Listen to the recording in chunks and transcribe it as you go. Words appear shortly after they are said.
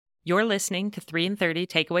You're listening to 3 in 30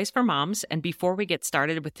 Takeaways for Moms, and before we get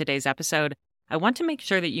started with today's episode, I want to make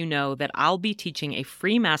sure that you know that I'll be teaching a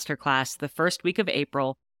free masterclass the first week of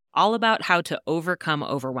April all about how to overcome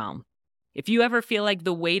overwhelm. If you ever feel like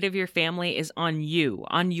the weight of your family is on you,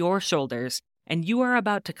 on your shoulders, and you are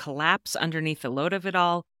about to collapse underneath the load of it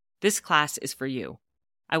all, this class is for you.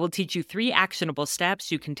 I will teach you 3 actionable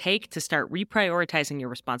steps you can take to start reprioritizing your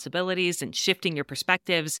responsibilities and shifting your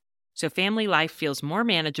perspectives so family life feels more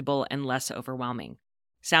manageable and less overwhelming.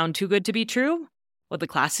 Sound too good to be true? Well, the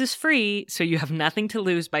class is free, so you have nothing to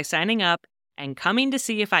lose by signing up and coming to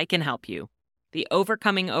see if I can help you. The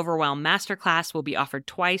Overcoming Overwhelm Masterclass will be offered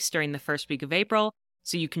twice during the first week of April,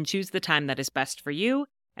 so you can choose the time that is best for you,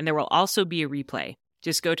 and there will also be a replay.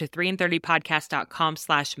 Just go to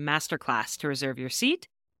 3in30podcast.com/masterclass to reserve your seat.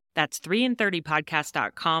 That's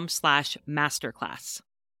 3in30podcast.com/masterclass.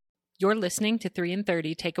 You're listening to 3 in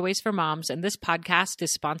 30 Takeaways for Moms, and this podcast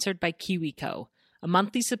is sponsored by KiwiCo, a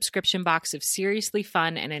monthly subscription box of seriously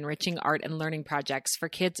fun and enriching art and learning projects for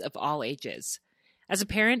kids of all ages. As a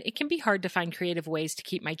parent, it can be hard to find creative ways to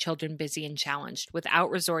keep my children busy and challenged without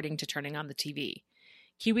resorting to turning on the TV.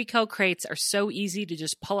 KiwiCo crates are so easy to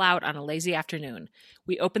just pull out on a lazy afternoon.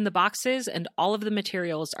 We open the boxes and all of the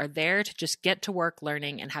materials are there to just get to work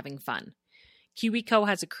learning and having fun. KiwiCo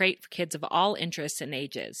has a crate for kids of all interests and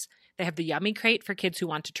ages. They have the Yummy Crate for kids who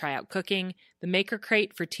want to try out cooking, the Maker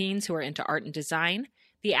Crate for teens who are into art and design,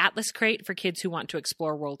 the Atlas Crate for kids who want to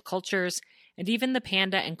explore world cultures, and even the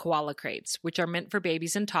Panda and Koala Crates, which are meant for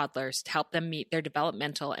babies and toddlers to help them meet their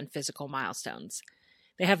developmental and physical milestones.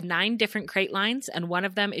 They have 9 different crate lines, and one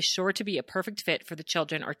of them is sure to be a perfect fit for the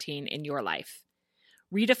children or teen in your life.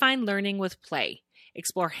 Redefine learning with play.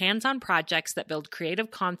 Explore hands-on projects that build creative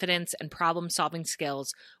confidence and problem-solving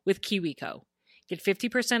skills with KiwiCo. Get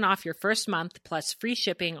 50% off your first month plus free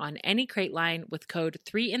shipping on any crate line with code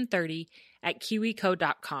 3in30 at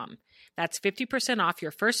kiwico.com. That's 50% off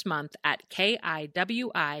your first month at kiwico.com,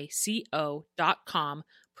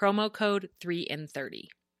 promo code 3in30.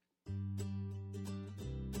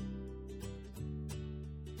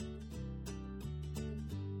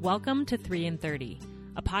 Welcome to 3 in 30,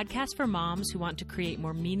 a podcast for moms who want to create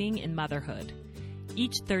more meaning in motherhood.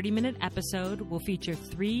 Each 30-minute episode will feature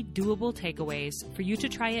 3 doable takeaways for you to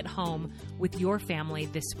try at home with your family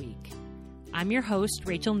this week. I'm your host,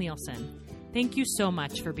 Rachel Nielsen. Thank you so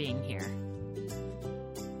much for being here.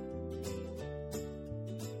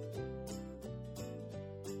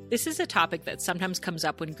 This is a topic that sometimes comes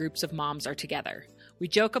up when groups of moms are together. We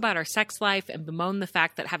joke about our sex life and bemoan the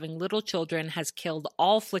fact that having little children has killed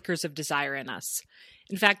all flickers of desire in us.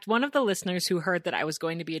 In fact, one of the listeners who heard that I was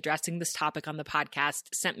going to be addressing this topic on the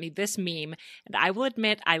podcast sent me this meme, and I will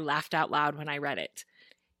admit I laughed out loud when I read it.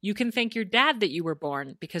 You can thank your dad that you were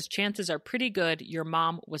born because chances are pretty good your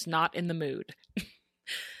mom was not in the mood.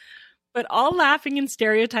 But all laughing and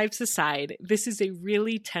stereotypes aside, this is a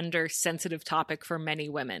really tender, sensitive topic for many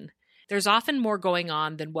women. There's often more going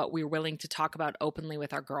on than what we're willing to talk about openly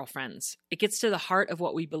with our girlfriends. It gets to the heart of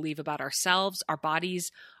what we believe about ourselves, our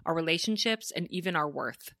bodies, our relationships, and even our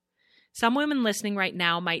worth. Some women listening right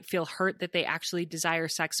now might feel hurt that they actually desire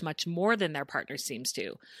sex much more than their partner seems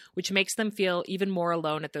to, which makes them feel even more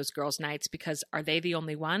alone at those girls' nights because are they the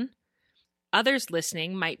only one? Others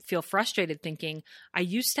listening might feel frustrated thinking, I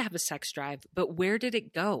used to have a sex drive, but where did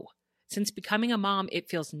it go? Since becoming a mom, it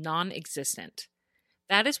feels non-existent.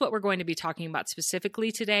 That is what we're going to be talking about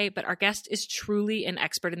specifically today, but our guest is truly an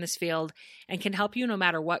expert in this field and can help you no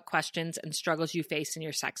matter what questions and struggles you face in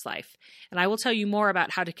your sex life. And I will tell you more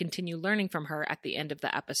about how to continue learning from her at the end of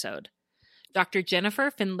the episode. Dr.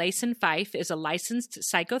 Jennifer Finlayson-Fife is a licensed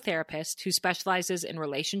psychotherapist who specializes in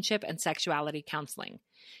relationship and sexuality counseling.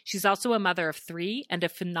 She's also a mother of 3 and a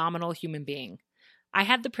phenomenal human being. I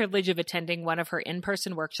had the privilege of attending one of her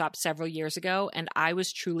in-person workshops several years ago, and I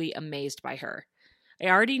was truly amazed by her. I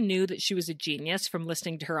already knew that she was a genius from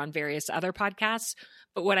listening to her on various other podcasts,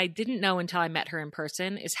 but what I didn't know until I met her in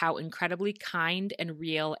person is how incredibly kind and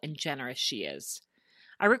real and generous she is.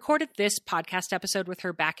 I recorded this podcast episode with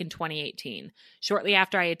her back in 2018, shortly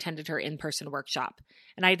after I attended her in-person workshop,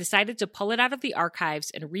 and I decided to pull it out of the archives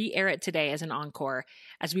and re-air it today as an encore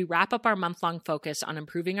as we wrap up our month-long focus on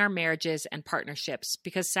improving our marriages and partnerships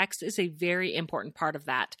because sex is a very important part of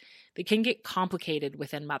that can get complicated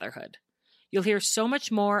within motherhood. You'll hear so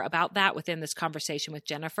much more about that within this conversation with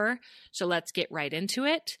Jennifer, so let's get right into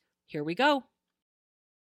it. Here we go.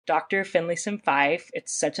 Dr. Finlayson-Fife,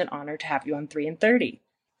 it's such an honor to have you on 3 in 30.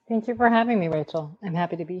 Thank you for having me, Rachel. I'm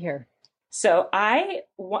happy to be here. So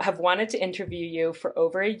have wanted to interview you for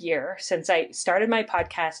over a year. Since I started my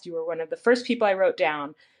podcast, you were one of the first people I wrote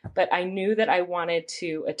down, but I knew that I wanted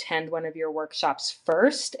to attend one of your workshops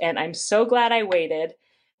first. And I'm so glad I waited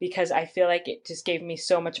because I feel like it just gave me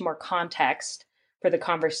so much more context for the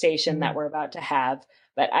conversation that we're about to have.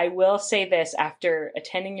 But I will say this, after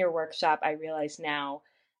attending your workshop, I realize now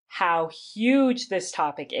how huge this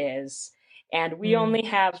topic is. And we only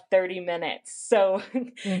have 30 minutes. So,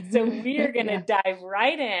 so we are going to dive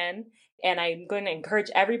right in. And I'm going to encourage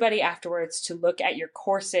everybody afterwards to look at your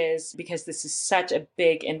courses because this is such a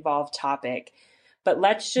big, involved topic. But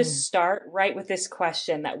let's just start right with this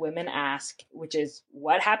question that women ask, which is,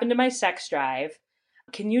 what happened to my sex drive?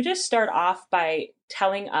 Can you just start off by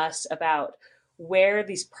telling us about where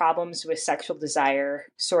these problems with sexual desire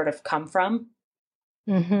sort of come from?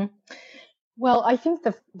 Well, I think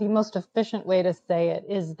the most efficient way to say it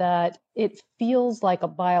is that it feels like a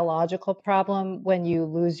biological problem when you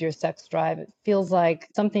lose your sex drive. It feels like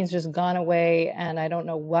something's just gone away and I don't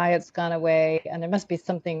know why it's gone away and there must be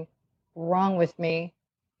something wrong with me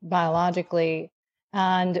biologically.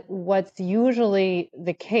 And what's usually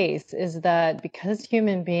the case is that because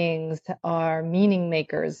human beings are meaning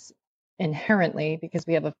makers inherently, because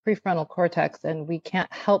we have a prefrontal cortex and we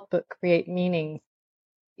can't help but create meanings,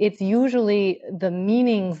 it's usually the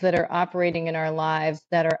meanings that are operating in our lives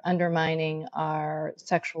that are undermining our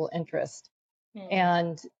sexual interest.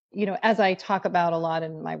 And, as I talk about a lot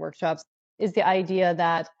in my workshops, is the idea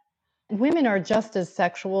that women are just as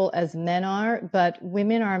sexual as men are, but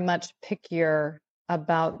women are much pickier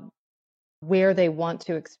about where they want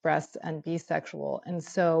to express and be sexual. And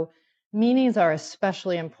so meanings are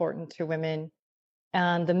especially important to women.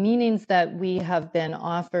 And the meanings that we have been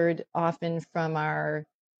offered often from our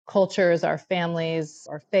cultures, our families,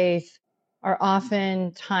 our faith, are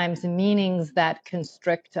oftentimes meanings that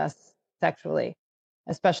constrict us sexually,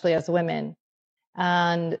 especially as women.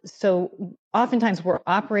 And so oftentimes we're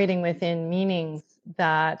operating within meanings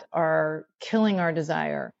that are killing our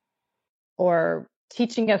desire or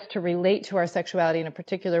teaching us to relate to our sexuality in a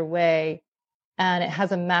particular way. And it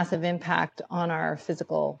has a massive impact on our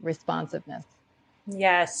physical responsiveness.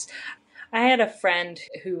 Yes. I had a friend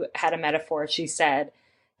who had a metaphor. She said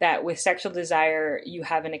that with sexual desire, you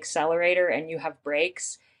have an accelerator and you have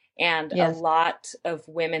brakes. And a lot of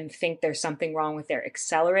women think there's something wrong with their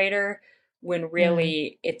accelerator when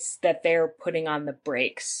really it's that they're putting on the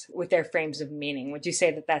brakes with their frames of meaning. Would you say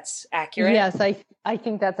that that's accurate? Yes, I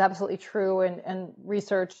think that's absolutely true. And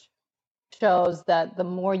research shows that the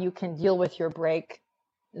more you can deal with your brake,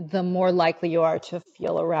 the more likely you are to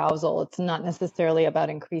feel arousal. It's not necessarily about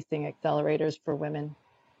increasing accelerators for women.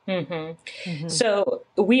 So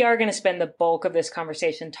we are going to spend the bulk of this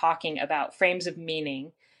conversation talking about frames of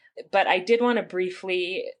meaning, but I did want to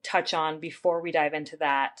briefly touch on before we dive into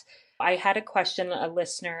that. I had a question a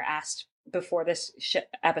listener asked before this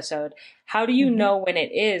episode. How do you know when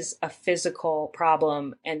it is a physical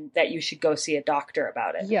problem and that you should go see a doctor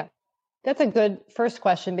about it? Yeah, that's a good first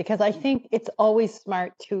question because I think it's always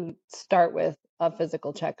smart to start with a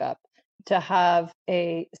physical checkup, to have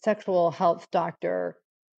a sexual health doctor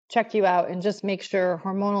check you out and just make sure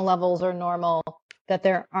hormonal levels are normal, that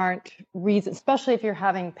there aren't reasons, especially if you're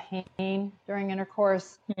having pain during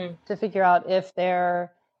intercourse, to figure out if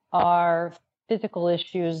there are physical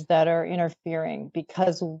issues that are interfering.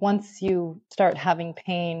 Because once you start having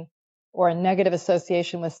pain or a negative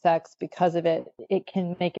association with sex because of it, it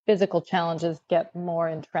can make physical challenges get more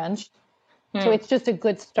entrenched. So it's just a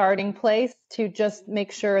good starting place to just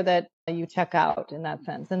make sure that you check out in that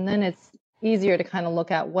sense. And then it's easier to kind of look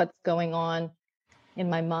at what's going on in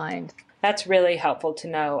my mind. That's really helpful to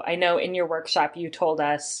know. I know in your workshop, you told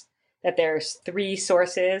us that there's 3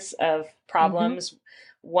 sources of problems.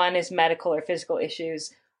 One is medical or physical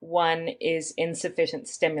issues. One is insufficient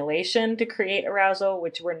stimulation to create arousal,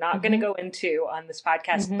 which we're not going to go into on this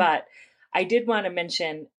podcast. But I did want to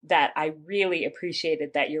mention that I really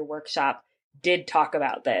appreciated that your workshop did talk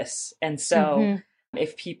about this. And so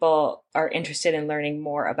if people are interested in learning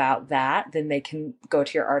more about that, then they can go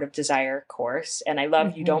to your Art of Desire course. And I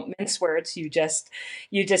love you don't mince words. You just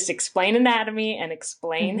explain anatomy and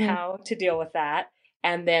explain how to deal with that.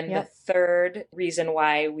 And then the third reason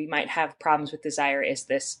why we might have problems with desire is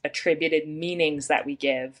this attributed meanings that we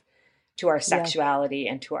give to our sexuality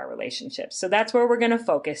and to our relationships. So that's where we're going to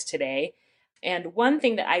focus today. And one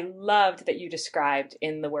thing that I loved that you described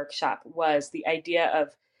in the workshop was the idea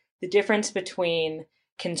of the difference between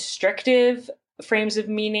constrictive frames of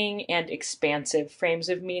meaning and expansive frames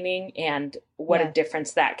of meaning and what a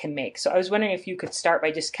difference that can make. So I was wondering if you could start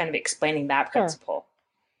by just kind of explaining that principle.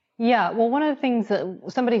 Yeah, well, one of the things that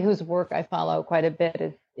somebody whose work I follow quite a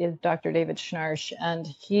bit is Dr. David Schnarch, and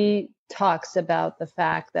he talks about the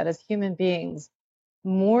fact that as human beings,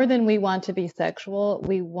 more than we want to be sexual,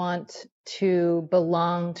 we want to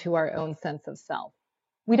belong to our own sense of self.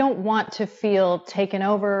 We don't want to feel taken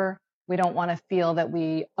over. We don't want to feel that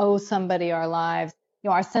we owe somebody our lives.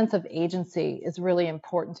 Our sense of agency is really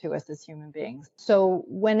important to us as human beings. So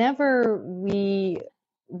whenever we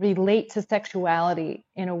relate to sexuality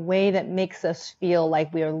in a way that makes us feel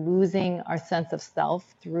like we are losing our sense of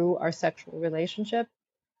self through our sexual relationship,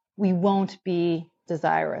 we won't be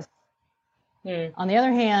desirous. On the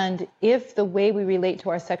other hand, if the way we relate to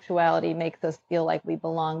our sexuality makes us feel like we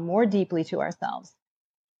belong more deeply to ourselves,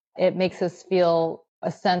 it makes us feel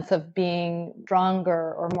a sense of being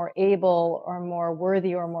stronger or more able or more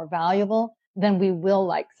worthy or more valuable, then we will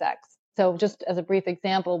like sex. So just as a brief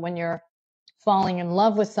example, when you're falling in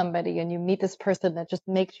love with somebody and you meet this person that just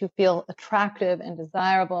makes you feel attractive and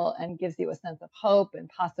desirable and gives you a sense of hope and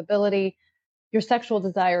possibility, your sexual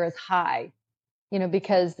desire is high,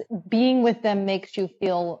 because being with them makes you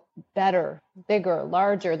feel better, bigger,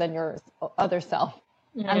 larger than your other self.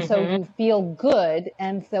 And so you feel good.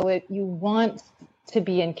 And so you want to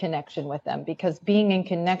be in connection with them because being in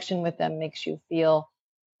connection with them makes you feel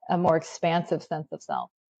a more expansive sense of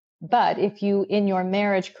self. But if you, in your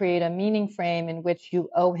marriage, create a meaning frame in which you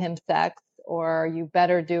owe him sex, or you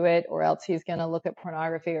better do it, or else he's going to look at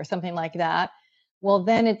pornography or something like that, well,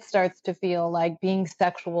 then it starts to feel like being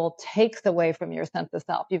sexual takes away from your sense of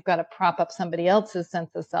self. You've got to prop up somebody else's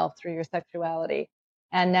sense of self through your sexuality.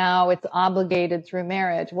 And now it's obligated through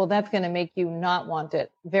marriage. Well, that's going to make you not want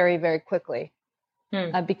it very, very quickly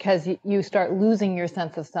because you start losing your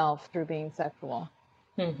sense of self through being sexual.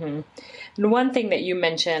 And one thing that you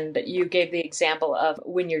mentioned, you gave the example of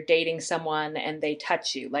when you're dating someone and they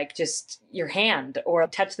touch you, like just your hand or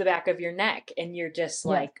touch the back of your neck, and you're just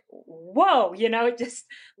like, whoa, it just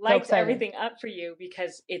lights everything up for you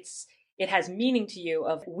because it has meaning to you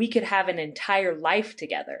of we could have an entire life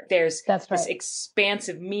together. There's this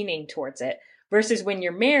expansive meaning towards it versus when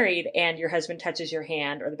you're married and your husband touches your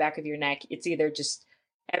hand or the back of your neck, it's either just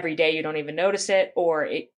every day you don't even notice it, or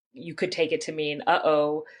you could take it to mean,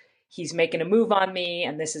 he's making a move on me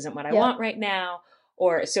and this isn't what I want right now.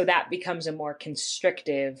 Or so that becomes a more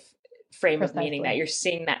constrictive frame of meaning that you're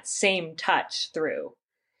seeing that same touch through.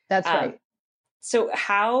 That's right. So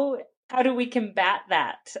how do we combat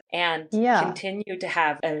that and continue to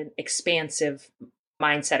have an expansive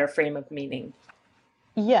mindset or frame of meaning?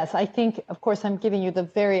 Yes, I think, of course, I'm giving you the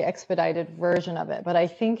very expedited version of it, but I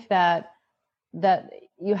think that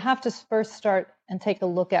you have to first start and take a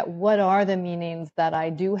look at what are the meanings that I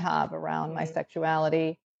do have around my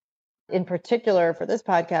sexuality, in particular for this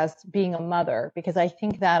podcast, being a mother, because I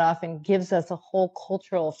think that often gives us a whole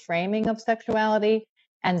cultural framing of sexuality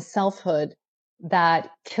and selfhood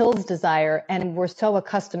that kills desire. And we're so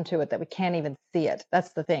accustomed to it that we can't even see it.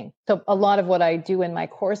 That's the thing. So a lot of what I do in my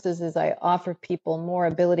courses is I offer people more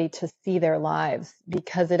ability to see their lives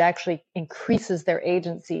because it actually increases their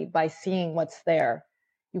agency by seeing what's there.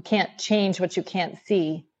 You can't change what you can't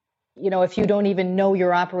see. If you don't even know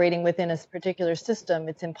you're operating within a particular system,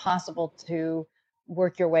 it's impossible to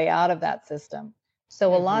work your way out of that system.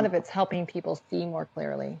 So a lot of it's helping people see more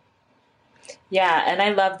clearly. Yeah. And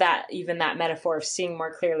I love that, even that metaphor of seeing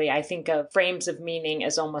more clearly. I think of frames of meaning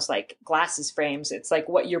as almost like glasses frames. It's like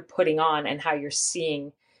what you're putting on and how you're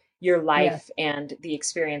seeing your life and the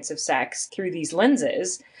experience of sex through these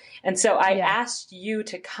lenses. And so I asked you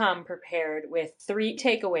to come prepared with 3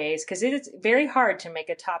 takeaways, because it is very hard to make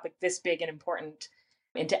a topic this big and important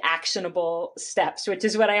into actionable steps, which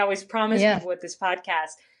is what I always promise people with this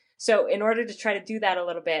podcast. So in order to try to do that a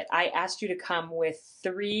little bit, I asked you to come with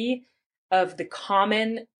 3 of the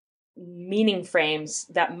common meaning frames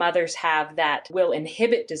that mothers have that will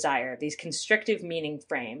inhibit desire, these constrictive meaning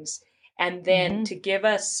frames, and then to give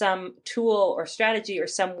us some tool or strategy or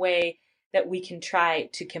some way that we can try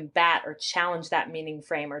to combat or challenge that meaning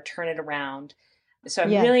frame or turn it around. So I'm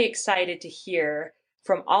really excited to hear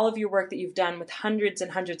from all of your work that you've done with hundreds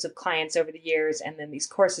and hundreds of clients over the years, and then these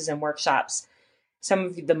courses and workshops, some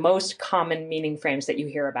of the most common meaning frames that you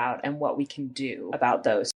hear about and what we can do about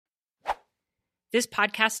those. This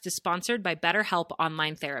podcast is sponsored by BetterHelp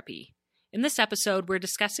Online Therapy. In this episode, we're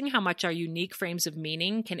discussing how much our unique frames of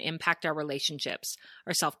meaning can impact our relationships,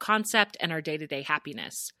 our self-concept, and our day-to-day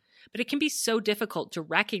happiness. But it can be so difficult to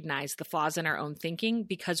recognize the flaws in our own thinking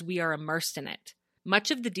because we are immersed in it.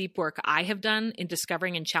 Much of the deep work I have done in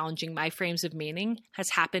discovering and challenging my frames of meaning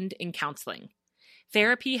has happened in counseling.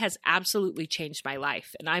 Therapy has absolutely changed my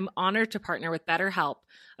life, and I'm honored to partner with BetterHelp,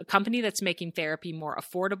 a company that's making therapy more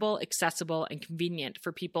affordable, accessible, and convenient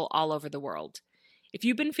for people all over the world. If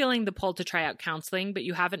you've been feeling the pull to try out counseling, but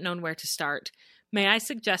you haven't known where to start, may I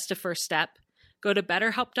suggest a first step? Go to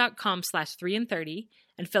betterhelp.com/3in30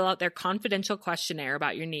 and fill out their confidential questionnaire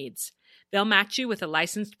about your needs. They'll match you with a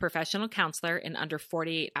licensed professional counselor in under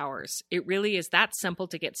 48 hours. It really is that simple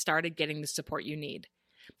to get started getting the support you need.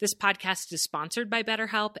 This podcast is sponsored by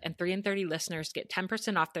BetterHelp, and 3 in 30 listeners get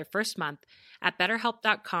 10% off their first month at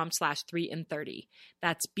betterhelp.com/3in30.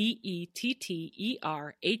 That's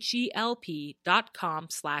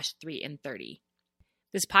BetterHelp.com/3in30.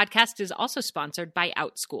 This podcast is also sponsored by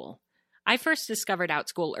OutSchool. I first discovered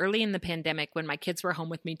OutSchool early in the pandemic when my kids were home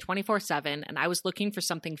with me 24/7, and I was looking for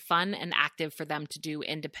something fun and active for them to do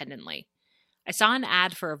independently. I saw an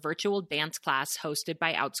ad for a virtual dance class hosted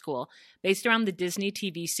by OutSchool based around the Disney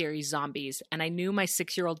TV series Zombies, and I knew my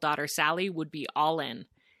 6-year-old daughter Sally would be all in.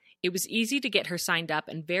 It was easy to get her signed up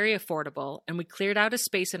and very affordable, and we cleared out a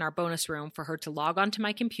space in our bonus room for her to log onto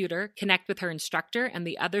my computer, connect with her instructor and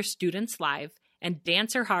the other students live, and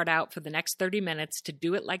dance her heart out for the next 30 minutes to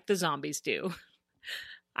do it like the zombies do.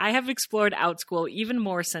 I have explored OutSchool even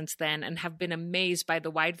more since then and have been amazed by the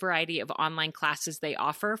wide variety of online classes they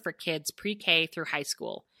offer for kids pre-K through high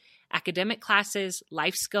school. Academic classes,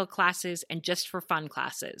 life skill classes, and just for fun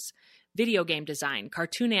classes. Video game design,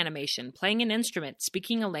 cartoon animation, playing an instrument,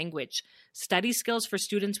 speaking a language, study skills for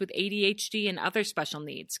students with ADHD and other special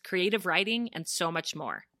needs, creative writing, and so much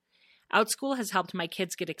more. OutSchool has helped my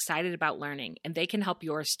kids get excited about learning, and they can help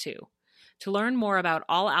yours too. To learn more about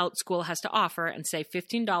all OutSchool has to offer and save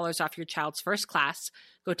 $15 off your child's first class,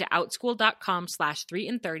 go to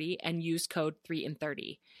outschool.com/3in30 and use code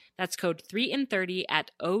 3in30. That's code 3in30 at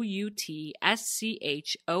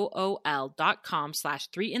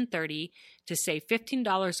outschool.com/3in30 to save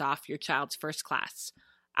 $15 off your child's first class.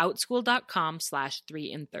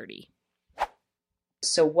 outschool.com/3in30.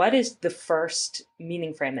 So what is the first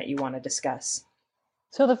meaning frame that you want to discuss?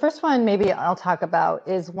 So the first one maybe I'll talk about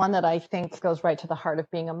is one that I think goes right to the heart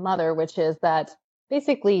of being a mother, which is that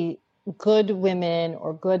basically good women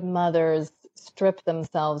or good mothers strip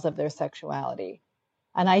themselves of their sexuality.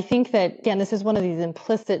 And I think that, again, this is one of these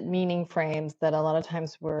implicit meaning frames that a lot of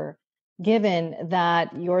times we're given,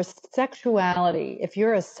 that your sexuality, if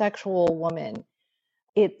you're a sexual woman,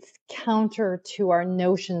 it's counter to our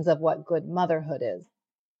notions of what good motherhood is.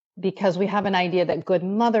 Because we have an idea that good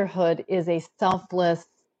motherhood is a selfless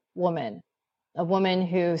woman, a woman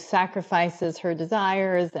who sacrifices her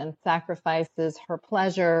desires and sacrifices her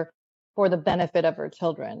pleasure for the benefit of her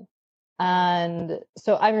children. And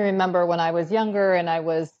so I remember when I was younger and I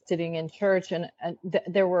was sitting in church and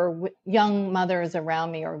there were young mothers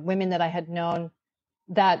around me or women that I had known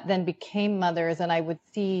that then became mothers, and I would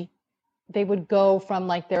see they would go from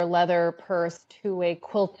like their leather purse to a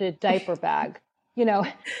quilted diaper bag. And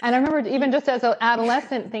I remember even just as an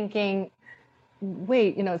adolescent thinking,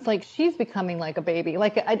 wait, it's like she's becoming like a baby.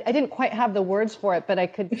 Like I didn't quite have the words for it, but I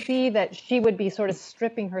could see that she would be sort of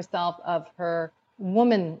stripping herself of her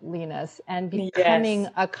womanliness and becoming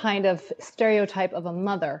a kind of stereotype of a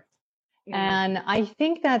mother. Mm. And I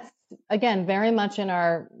think that's, again, very much in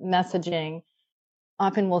our messaging.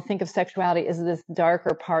 Often we'll think of sexuality as this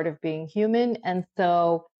darker part of being human. And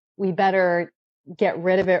so we better get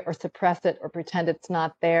rid of it or suppress it or pretend it's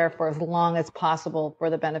not there for as long as possible for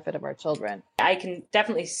the benefit of our children. I can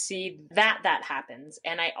definitely see that happens.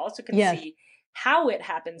 And I also can see how it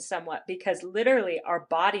happens somewhat, because literally our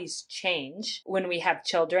bodies change when we have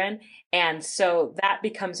children. And so that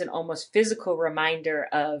becomes an almost physical reminder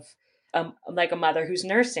of like a mother who's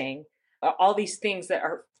nursing, all these things that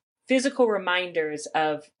are physical reminders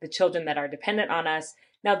of the children that are dependent on us.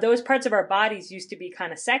 Now, those parts of our bodies used to be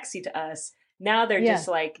kind of sexy to us. Now they're just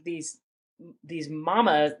like these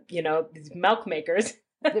mama, these milk makers.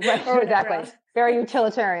 Right, exactly. Very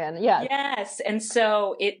utilitarian. Yeah. Yes. And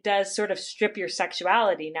so it does sort of strip your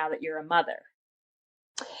sexuality now that you're a mother.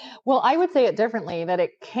 Well, I would say it differently, that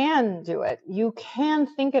it can do it. You can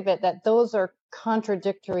think of it that those are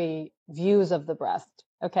contradictory views of the breast.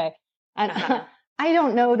 Okay. And I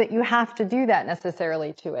don't know that you have to do that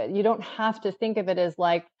necessarily to it. You don't have to think of it as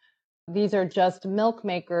like, these are just milk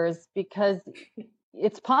makers, because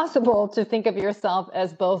it's possible to think of yourself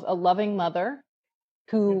as both a loving mother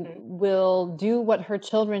who will do what her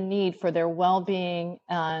children need for their well-being,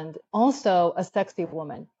 and also a sexy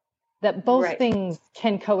woman. That both things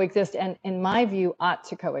can coexist, and in my view ought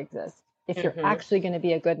to coexist if you're actually going to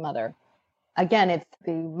be a good mother. Again, it's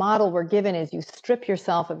the model we're given is you strip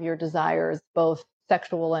yourself of your desires, both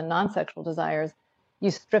sexual and non-sexual desires,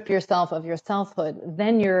 you strip yourself of your selfhood,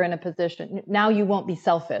 then you're in a position, now you won't be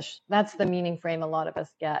selfish. That's the meaning frame a lot of us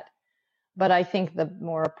get. But I think the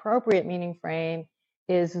more appropriate meaning frame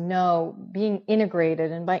is no, being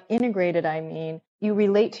integrated. And by integrated, I mean you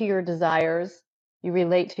relate to your desires, you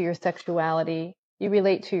relate to your sexuality, you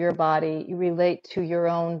relate to your body, you relate to your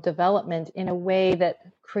own development in a way that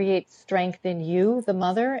creates strength in you, the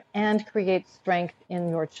mother, and creates strength in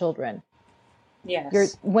your children.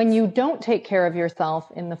 Yes. When you don't take care of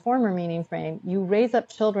yourself in the former meaning frame, you raise up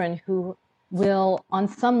children who will on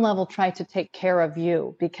some level try to take care of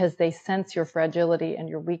you because they sense your fragility and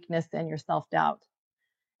your weakness and your self-doubt.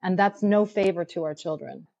 And that's no favor to our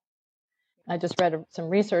children. I just read some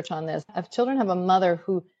research on this. If children have a mother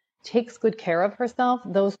who takes good care of herself,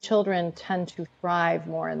 those children tend to thrive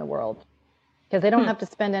more in the world because they don't have to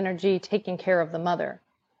spend energy taking care of the mother.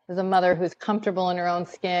 There's a mother who's comfortable in her own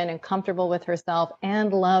skin and comfortable with herself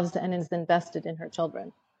and loves and is invested in her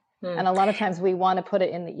children. And a lot of times we want to put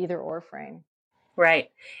it in the either or frame.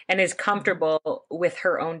 Right. And is comfortable with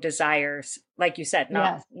her own desires, like you said,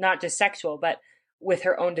 not just sexual, but with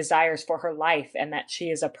her own desires for her life, and that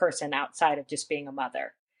she is a person outside of just being a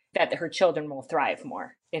mother, that her children will thrive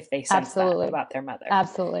more if they sense that about their mother.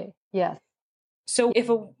 Absolutely. Yes. So if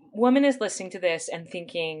a woman is listening to this and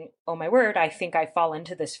thinking, oh my word, I think I fall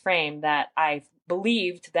into this frame that I've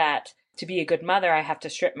believed that to be a good mother, I have to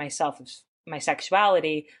strip myself of my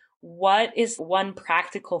sexuality. What is one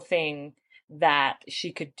practical thing that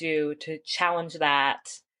she could do to challenge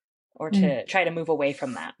that or to try to move away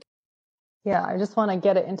from that? Yeah, I just want to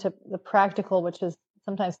get it into the practical, which is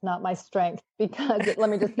sometimes not my strength, because let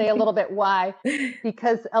me just say a little bit why.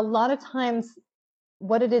 Because a lot of times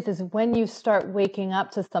what it is when you start waking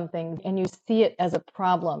up to something and you see it as a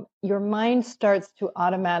problem, your mind starts to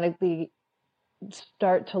automatically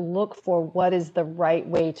start to look for what is the right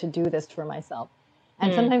way to do this for myself.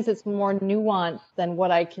 And sometimes it's more nuanced than what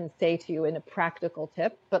I can say to you in a practical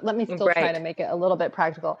tip, but let me still try to make it a little bit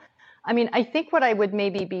practical. I mean, I think what I would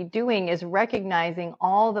maybe be doing is recognizing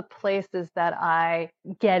all the places that I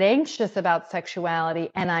get anxious about sexuality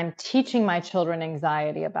and I'm teaching my children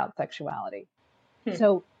anxiety about sexuality.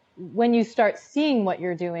 So when you start seeing what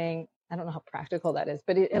you're doing, I don't know how practical that is,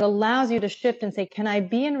 but it allows you to shift and say, can I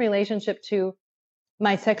be in relationship to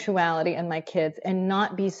my sexuality and my kids and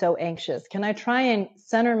not be so anxious? Can I try and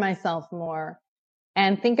center myself more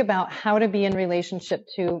and think about how to be in relationship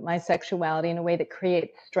to my sexuality in a way that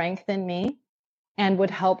creates strength in me and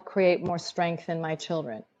would help create more strength in my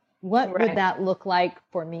children? What would that look like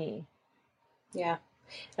for me? Yeah.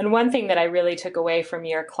 And one thing that I really took away from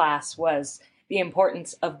your class was the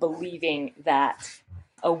importance of believing that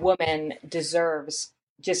a woman deserves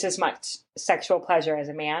just as much sexual pleasure as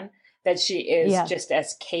a man, that she is just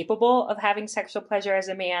as capable of having sexual pleasure as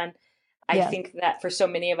a man. I think that for so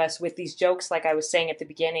many of us with these jokes, like I was saying at the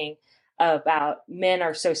beginning about men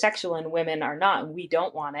are so sexual and women are not, and we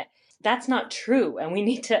don't want it. That's not true. And we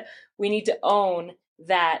need to own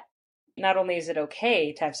that not only is it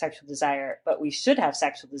okay to have sexual desire, but we should have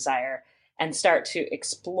sexual desire and start to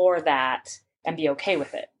explore that and be okay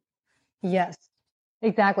with it. Yes,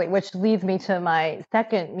 exactly. Which leads me to my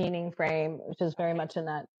second meaning frame, which is very much in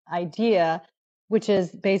that idea, which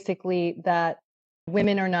is basically that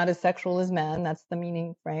women are not as sexual as men. That's the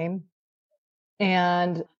meaning frame.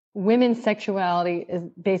 And women's sexuality is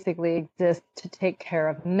basically exists to take care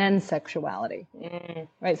of men's sexuality.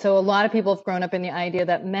 Right. So a lot of people have grown up in the idea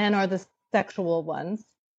that men are the sexual ones,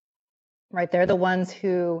 right? They're the ones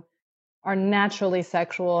who are naturally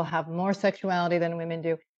sexual, have more sexuality than women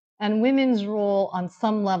do. And women's role on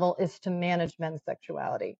some level is to manage men's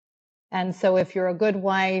sexuality. And so if you're a good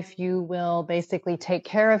wife, you will basically take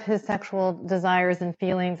care of his sexual desires and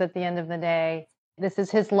feelings at the end of the day. This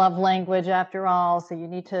is his love language after all. So you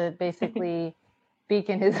need to basically speak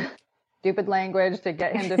in his stupid language to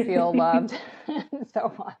get him to feel loved and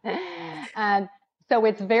so on. And so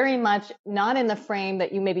it's very much not in the frame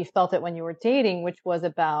that you maybe felt it when you were dating, which was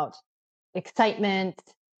about excitement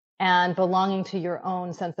and belonging to your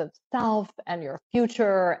own sense of self and your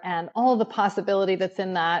future and all the possibility that's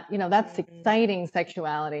in that. You know, that's exciting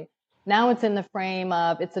sexuality. Now it's in the frame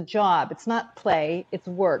of it's a job. It's not play. It's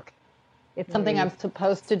work. It's something I'm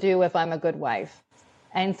supposed to do if I'm a good wife.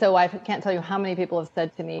 And so I can't tell you how many people have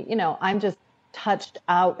said to me, you know, I'm just touched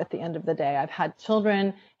out at the end of the day. I've had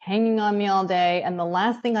children hanging on me all day. And the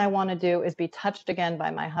last thing I want to do is be touched again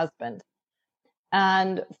by my husband.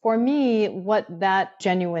 And for me, what that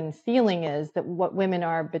genuine feeling is, that what women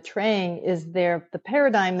are betraying is the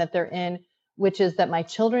paradigm that they're in, which is that my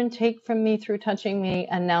children take from me through touching me,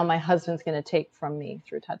 and now my husband's going to take from me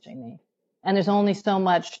through touching me. And there's only so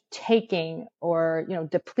much taking or,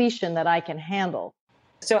 depletion that I can handle.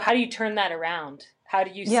 So how do you turn that around? How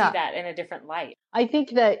do you see that in a different light? I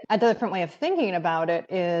think that a different way of thinking about it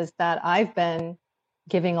is that I've been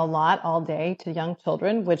giving a lot all day to young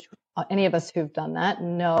children, which any of us who've done that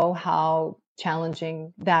know how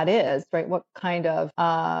challenging that is, right? What kind of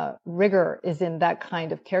rigor is in that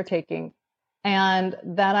kind of caretaking, and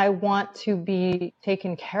that I want to be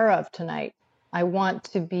taken care of tonight. I want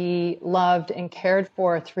to be loved and cared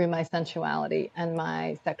for through my sensuality and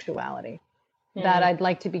my sexuality, that I'd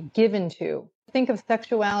like to be given to. Think of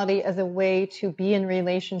sexuality as a way to be in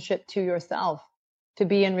relationship to yourself, to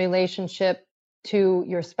be in relationship to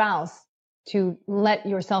your spouse, to let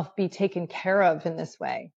yourself be taken care of in this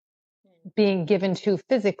way, being given to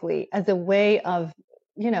physically as a way of,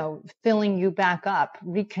 filling you back up,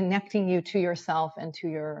 reconnecting you to yourself and to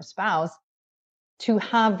your spouse, to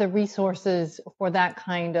have the resources for that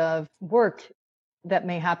kind of work that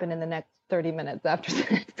may happen in the next 30 minutes after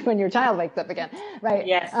sex when your child wakes up again, right?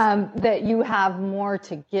 Yes. That you have more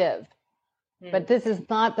to give. But this is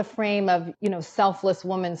not the frame of, selfless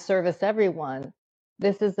woman service everyone.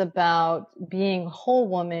 This is about being a whole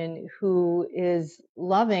woman who is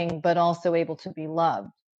loving, but also able to be loved,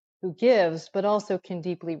 who gives, but also can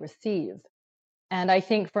deeply receive. And I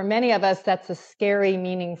think for many of us, that's a scary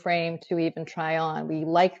meaning frame to even try on. We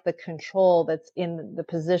like the control that's in the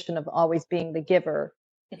position of always being the giver.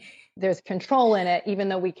 There's control in it, even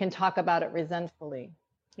though we can talk about it resentfully.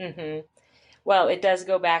 Mm-hmm. Well, it does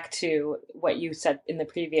go back to what you said in the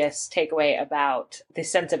previous takeaway about the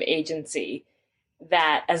sense of agency,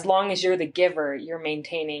 that as long as you're the giver, you're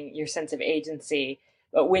maintaining your sense of agency.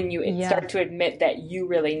 But when you start to admit that you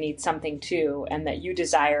really need something too, and that you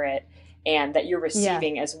desire it, and that you're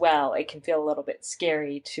receiving as well, it can feel a little bit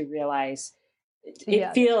scary to realize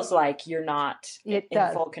it feels like you're not in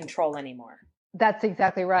full control anymore. That's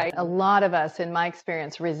exactly right. A lot of us, in my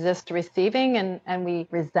experience, resist receiving and we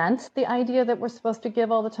resent the idea that we're supposed to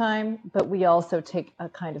give all the time, but we also take a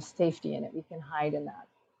kind of safety in it. We can hide in that.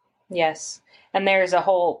 Yes. And there's a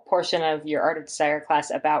whole portion of your Art of Desire class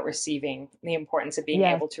about receiving, the importance of being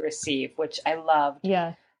able to receive, which I loved.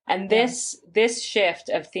 Yeah. And this shift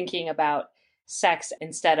of thinking about sex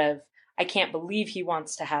instead of, I can't believe he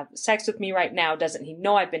wants to have sex with me right now. Doesn't he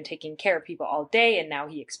know I've been taking care of people all day and now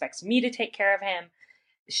he expects me to take care of him?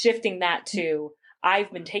 Shifting that to,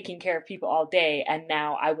 I've been taking care of people all day and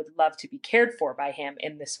now I would love to be cared for by him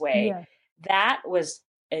in this way. Yeah. That was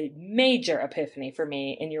a major epiphany for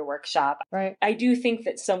me in your workshop. Right. I do think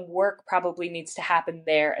that some work probably needs to happen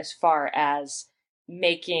there as far as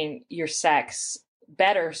making your sex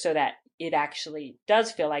better so that it actually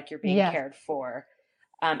does feel like you're being cared for.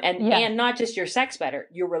 And not just your sex better,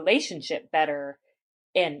 your relationship better,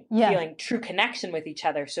 and feeling true connection with each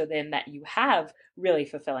other, so then that you have really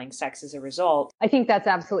fulfilling sex as a result. I think that's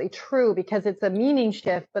absolutely true, because it's a meaning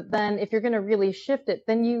shift. But then if you're going to really shift it,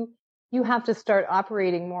 then you have to start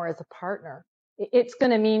operating more as a partner. It's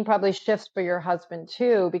going to mean probably shifts for your husband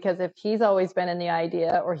too, because if he's always been in the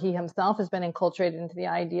idea, or he himself has been enculturated into the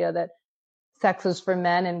idea that sex is for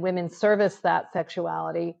men and women service that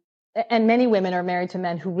sexuality, and many women are married to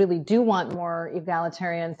men who really do want more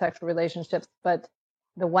egalitarian sexual relationships, but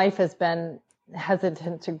the wife has been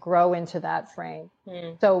hesitant to grow into that frame.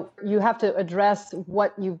 So you have to address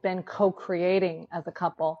what you've been co-creating as a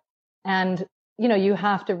couple. And, you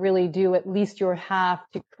have to really do at least your half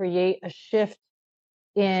to create a shift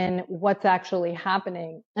in what's actually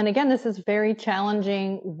happening. And again, this is very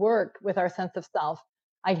challenging work with our sense of self.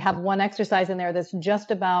 I have one exercise in there that's just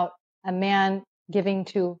about a man giving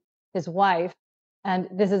to his wife. And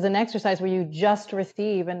this is an exercise where you just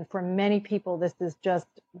receive. And for many people, this is just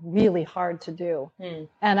really hard to do.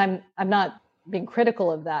 And I'm not being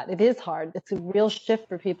critical of that. It is hard. It's a real shift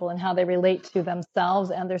for people in how they relate to themselves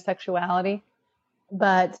and their sexuality.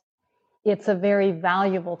 But it's a very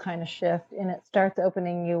valuable kind of shift. And it starts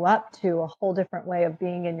opening you up to a whole different way of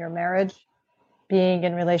being in your marriage, being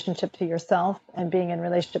in relationship to yourself, and being in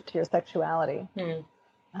relationship to your sexuality.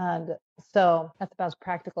 And so that's about as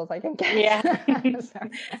practical as I can get. Yeah.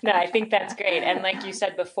 No, I think that's great. And like you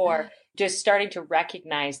said before, just starting to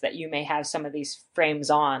recognize that you may have some of these frames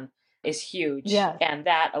on is huge. Yes. And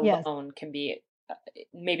that alone can be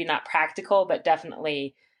maybe not practical, but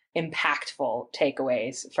definitely impactful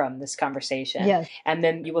takeaways from this conversation. Yes. And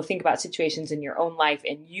then you will think about situations in your own life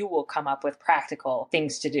and you will come up with practical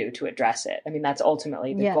things to do to address it. I mean, that's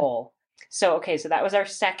ultimately the goal. So, okay, so that was our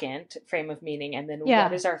second frame of meaning. And then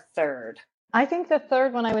what is our third? I think the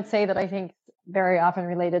third one I would say that I think very often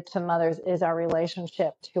related to mothers is our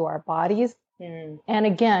relationship to our bodies. And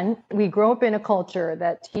again, we grow up in a culture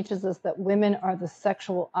that teaches us that women are the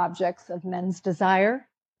sexual objects of men's desire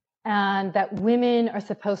and that women are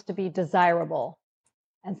supposed to be desirable.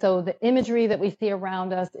 And so the imagery that we see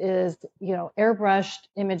around us is, airbrushed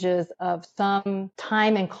images of some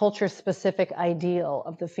time and culture specific ideal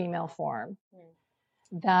of the female form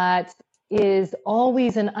that is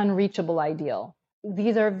always an unreachable ideal.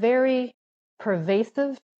 These are very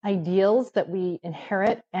pervasive ideals that we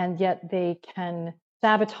inherit, and yet they can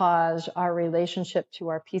sabotage our relationship to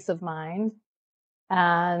our peace of mind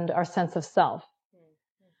and our sense of self.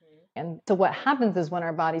 And so what happens is when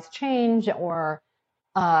our bodies change or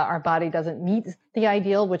our body doesn't meet the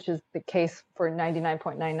ideal, which is the case for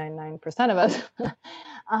 99.999% of us,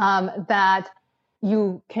 that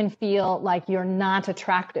you can feel like you're not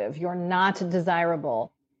attractive, you're not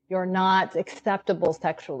desirable, you're not acceptable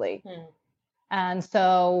sexually. And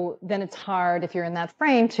so then it's hard, if you're in that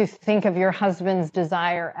frame, to think of your husband's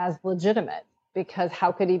desire as legitimate, because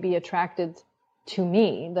how could he be attracted to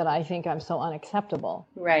me that I think I'm so unacceptable?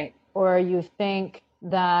 Right. Or you think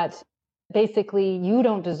that basically you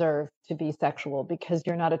don't deserve to be sexual because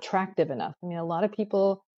you're not attractive enough. I mean, a lot of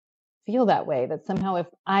people feel that way, that somehow if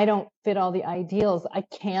I don't fit all the ideals, I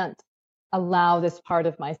can't allow this part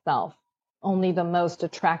of myself. Only the most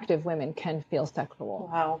attractive women can feel sexual.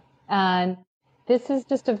 Wow. And this is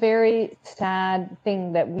just a very sad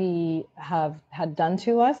thing that we have had done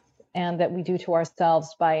to us and that we do to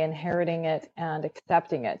ourselves by inheriting it and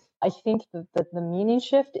accepting it. I think that the meaning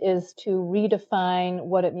shift is to redefine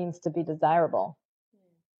what it means to be desirable.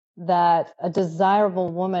 That a desirable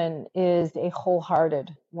woman is a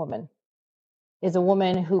wholehearted woman, is a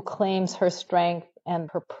woman who claims her strength and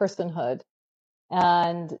her personhood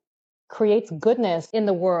and creates goodness in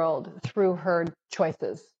the world through her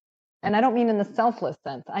choices. And I don't mean in the selfless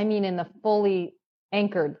sense. I mean in the fully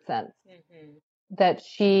anchored sense. That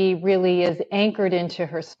she really is anchored into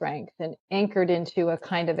her strength and anchored into a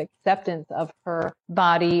kind of acceptance of her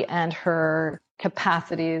body and her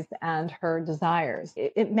capacities and her desires.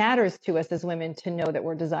 It matters to us as women to know that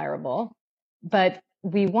we're desirable, but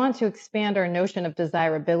we want to expand our notion of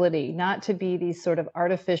desirability, not to be these sort of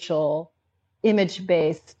artificial,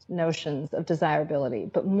 image-based notions of desirability,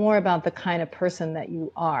 but more about the kind of person that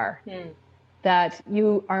you are. That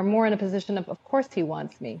you are more in a position of course he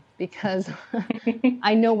wants me, because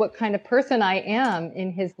I know what kind of person I am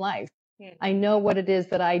in his life. I know what it is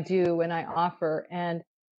that I do and I offer, and it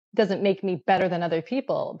doesn't make me better than other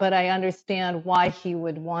people, but I understand why he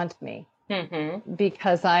would want me.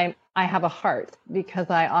 Because I have a heart,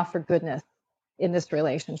 because I offer goodness in this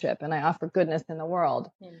relationship and I offer goodness in the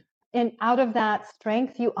world. And out of that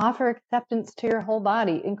strength, you offer acceptance to your whole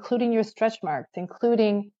body, including your stretch marks,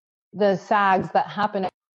 including the sags that happen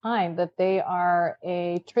at time, that they are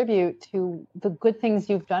a tribute to the good things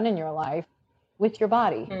you've done in your life with your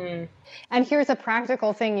body. And here's a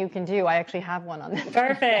practical thing you can do. I actually have one on this.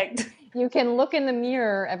 Perfect. You can look in the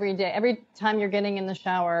mirror every day, every time you're getting in the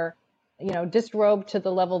shower, disrobe to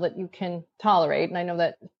the level that you can tolerate. And I know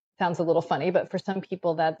that sounds a little funny, but for some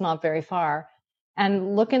people that's not very far.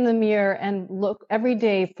 And look in the mirror and look every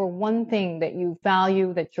day for one thing that you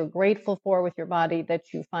value, that you're grateful for with your body,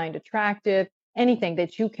 that you find attractive, anything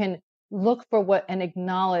that you can look for and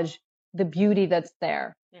acknowledge the beauty that's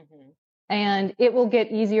there. And it will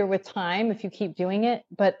get easier with time if you keep doing it.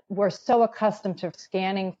 But we're so accustomed to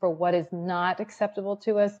scanning for what is not acceptable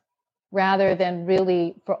to us rather than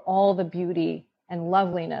really for all the beauty and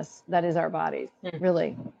loveliness that is our bodies,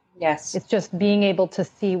 really. Yes. It's just being able to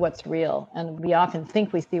see what's real. And we often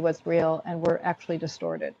think we see what's real and we're actually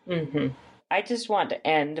distorted. I just want to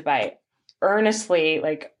end by earnestly,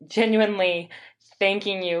 genuinely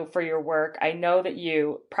thanking you for your work. I know that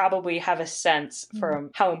you probably have a sense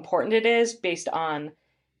from how important it is based on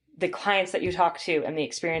the clients that you talk to and the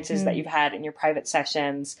experiences that you've had in your private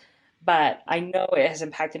sessions. But I know it has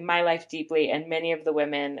impacted my life deeply and many of the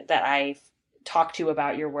women that I've talked to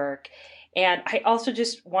about your work. And I also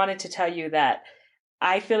just wanted to tell you that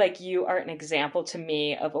I feel like you are an example to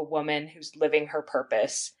me of a woman who's living her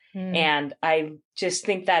purpose. And I just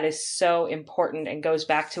think that is so important and goes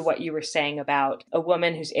back to what you were saying about a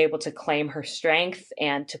woman who's able to claim her strength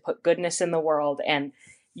and to put goodness in the world. And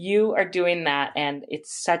you are doing that. And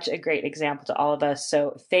it's such a great example to all of us.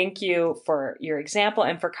 So thank you for your example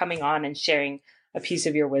and for coming on and sharing a piece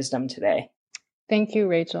of your wisdom today. Thank you,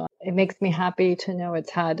 Rachel. It makes me happy to know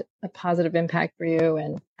it's had a positive impact for you,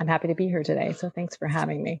 and I'm happy to be here today. So thanks for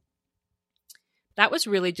having me. That was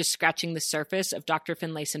really just scratching the surface of Dr.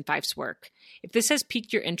 Finlayson-Fife's work. If this has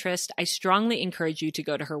piqued your interest, I strongly encourage you to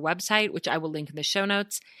go to her website, which I will link in the show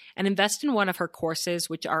notes, and invest in one of her courses,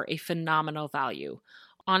 which are a phenomenal value.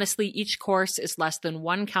 Honestly, each course is less than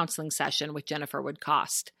one counseling session with Jennifer would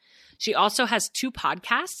cost. She also has 2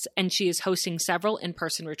 podcasts, and she is hosting several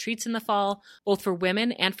in-person retreats in the fall, both for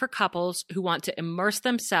women and for couples who want to immerse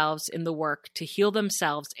themselves in the work to heal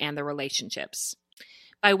themselves and their relationships.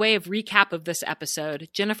 By way of recap of this episode,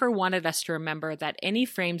 Jennifer wanted us to remember that any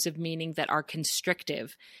frames of meaning that are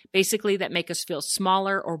constrictive, basically that make us feel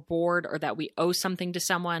smaller or bored or that we owe something to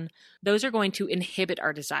someone, those are going to inhibit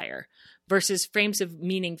our desire, versus frames of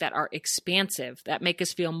meaning that are expansive, that make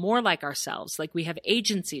us feel more like ourselves, like we have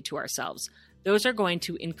agency to ourselves. Those are going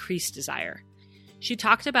to increase desire. She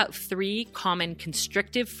talked about 3 common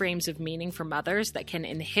constrictive frames of meaning for mothers that can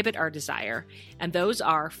inhibit our desire, and those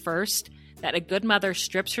are, first, that a good mother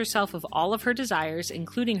strips herself of all of her desires,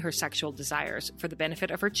 including her sexual desires, for the benefit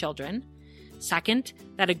of her children. Second,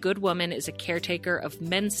 that a good woman is a caretaker of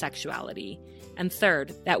men's sexuality. And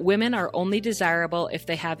third, that women are only desirable if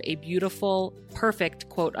they have a beautiful, perfect,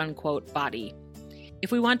 quote-unquote, body.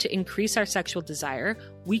 If we want to increase our sexual desire,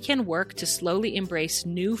 we can work to slowly embrace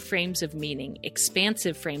new frames of meaning,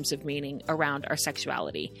 expansive frames of meaning around our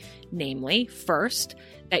sexuality. Namely, first,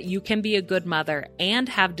 that you can be a good mother and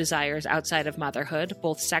have desires outside of motherhood,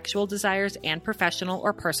 both sexual desires and professional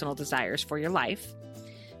or personal desires for your life.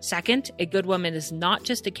 Second, a good woman is not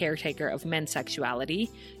just a caretaker of men's sexuality.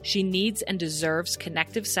 She needs and deserves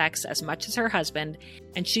connective sex as much as her husband,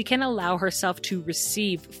 and she can allow herself to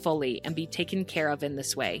receive fully and be taken care of in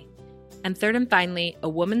this way. And third and finally, a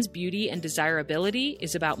woman's beauty and desirability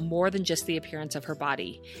is about more than just the appearance of her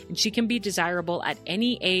body, and she can be desirable at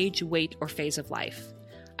any age, weight, or phase of life.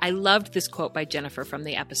 I loved this quote by Jennifer from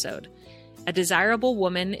the episode. A desirable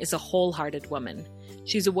woman is a wholehearted woman.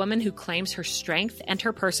 She's a woman who claims her strength and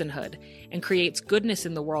her personhood and creates goodness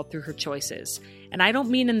in the world through her choices. And I don't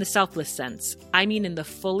mean in the selfless sense. I mean in the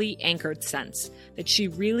fully anchored sense, that she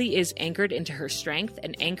really is anchored into her strength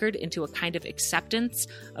and anchored into a kind of acceptance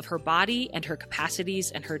of her body and her capacities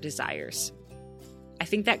and her desires. I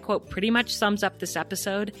think that quote pretty much sums up this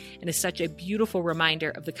episode and is such a beautiful reminder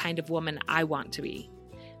of the kind of woman I want to be.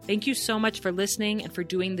 Thank you so much for listening and for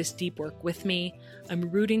doing this deep work with me. I'm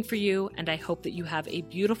rooting for you, and I hope that you have a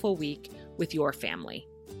beautiful week with your family.